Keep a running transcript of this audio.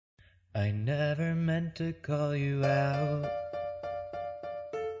I never meant to call you out.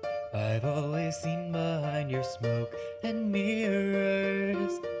 I've always seen behind your smoke and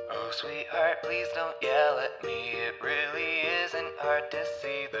mirrors. Oh sweetheart, please don't yell at me. It really isn't hard to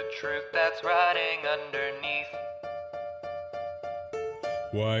see the truth that's rotting underneath.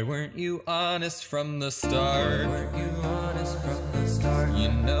 Why weren't you honest from the start?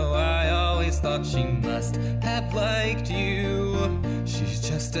 You know I always thought she must have liked you. She's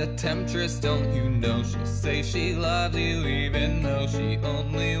just a temptress, don't you know? She'll say she loves you even though she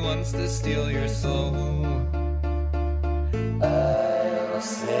only wants to steal your soul. I'll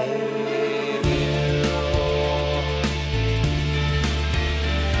save you.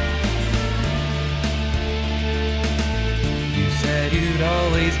 You said you'd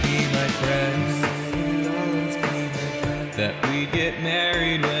always be my friend, that we'd get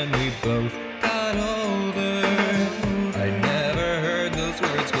married when we both got older. I never heard those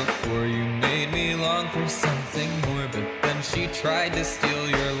words before. You made me long for something more, but then she tried to steal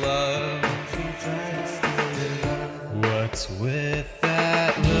your love. What's with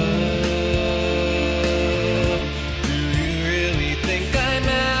that love? Do you really think I'm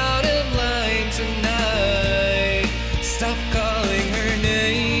out of line tonight? Stop calling her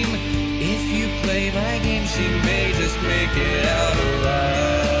name. If you play my game, she may just make it out alive.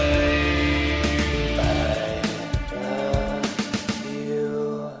 I love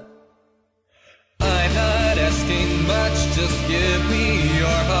you. I'm not asking much, just give me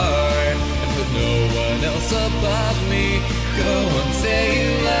your heart and put no one else above me. Go and say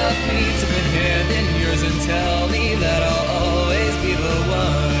you love me, take my hand in yours and tell me that I'll always be the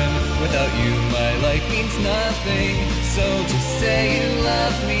one. Without you my life means nothing, so just say you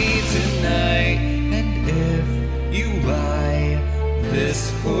love me tonight. And if you lie, this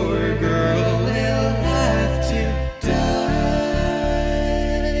poor girl will have to die.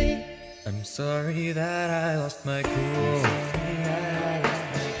 I'm sorry that I lost my cool.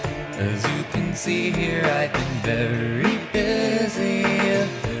 As you can see here, I've been very busy.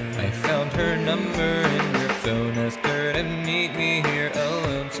 I found her number in your phone, asked her to meet me here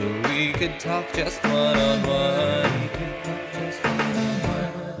alone so we could talk just one-on-one.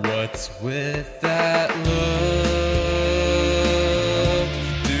 What's with that look?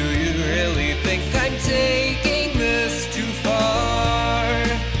 Do you really think I'm taking this too far?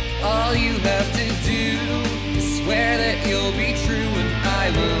 All you have to do is swear that you'll be true and I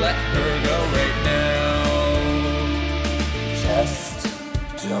will let her go right now. Just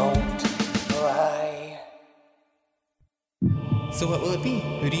don't lie. So what will it be?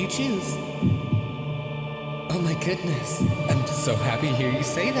 Who do you choose? Oh my goodness, I'm just so happy to hear you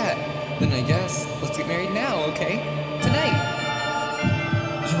say that. Then I guess let's get married now, okay? Tonight.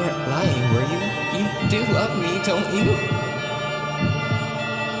 You weren't lying, were you? You do love me, don't you?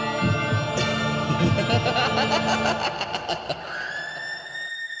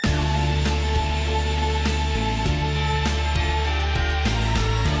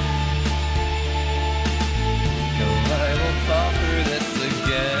 No, I won't fall for this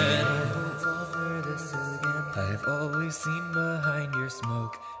again. I've always seen behind your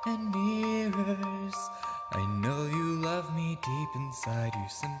smoke and mirrors. I know you love me deep inside. You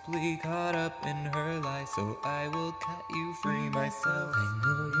simply caught up in her lie, so I will cut you free myself. I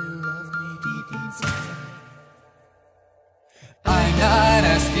know you love me deep inside. I'm not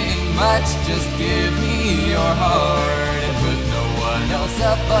asking much, just give me your heart and put no one else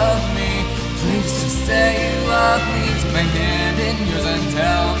above me. Please just say you love me, take my hand in yours and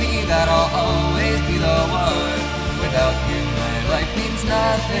tell me that I'll always be the one. Without you my life means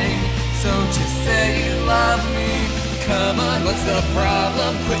nothing, so just say you love me. Come on, what's the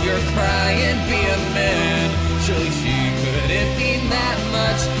problem? Quit your crying, be a man. Surely she couldn't mean that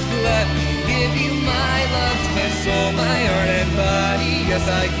much. Let me give you my love, my soul, my heart and body. Yes,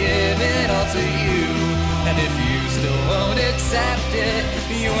 I give it all to you. And if you still won't accept it,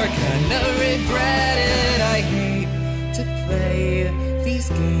 you're gonna regret it. I hate to play these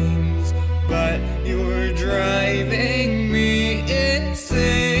games, but you're driving